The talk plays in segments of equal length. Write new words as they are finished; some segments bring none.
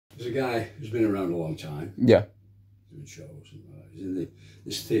There's a guy who's been around a long time. Yeah. Doing shows and he's in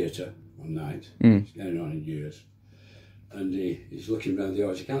this theatre one night. Mm. He's going on in years. And he's looking around the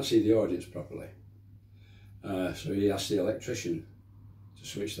audience. He can't see the audience properly. So he asked the electrician to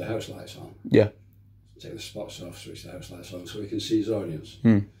switch the house lights on. Yeah. Take the spots off, switch the house lights on so he can see his audience.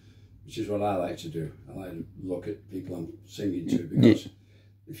 Mm. Which is what I like to do. I like to look at people I'm singing to, because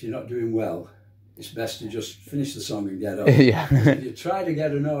if you're not doing well, it's best to just finish the song and get on. Yeah. If you try to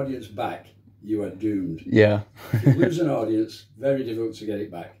get an audience back, you are doomed. Yeah. If you lose an audience, very difficult to get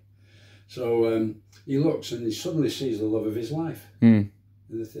it back. So he looks and he suddenly sees the love of his life in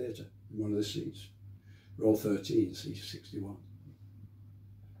the theatre, in one of the seats. Row 13, seat 61.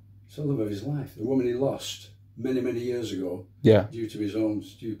 It's the love of his life. The woman he lost many, many years ago, due to his own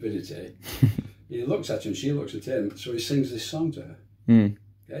stupidity. He looks at her and she looks at him, so he sings this song to her. Mm.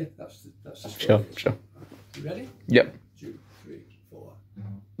 Okay, that's the story. Sure. You ready? Yep. 2, 3, 4.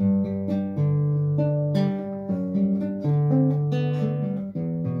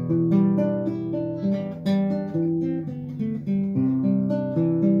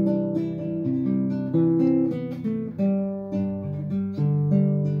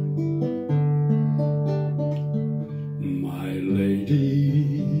 My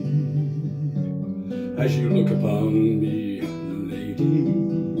lady, as you look upon me, lady,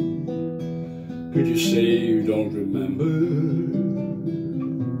 could you say you don't remember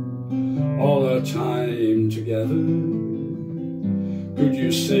all our time together? Could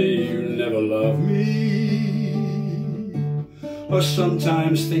you say you never loved me, or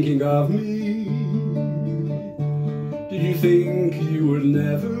sometimes thinking of me, did you think you would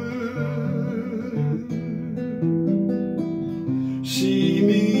never see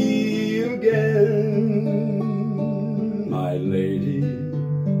me again, my lady?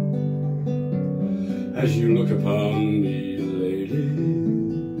 As you look upon me, lady,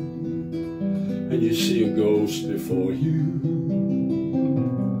 and you see a ghost before you,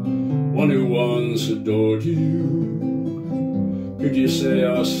 one who once adored you, could you say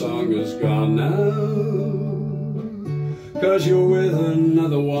our song is gone now, 'cause you're with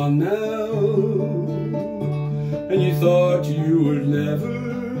another one now, and you thought you would never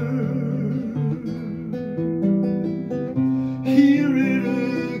hear it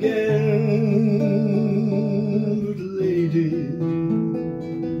again? But lady,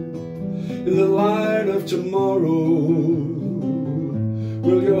 in the light of tomorrow,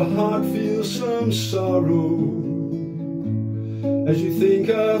 will your heart feel some sorrow as you think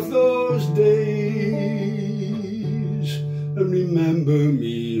of those days? And remember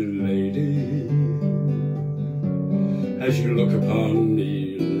me, lady, as you look upon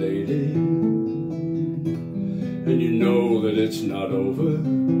me, lady, and you know that it's not over,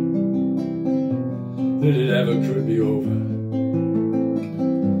 that it ever could be over,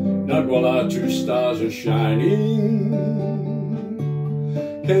 not while our two stars are shining.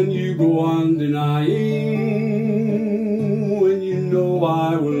 Can you go on denying when you know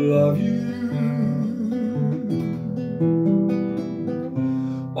I will love you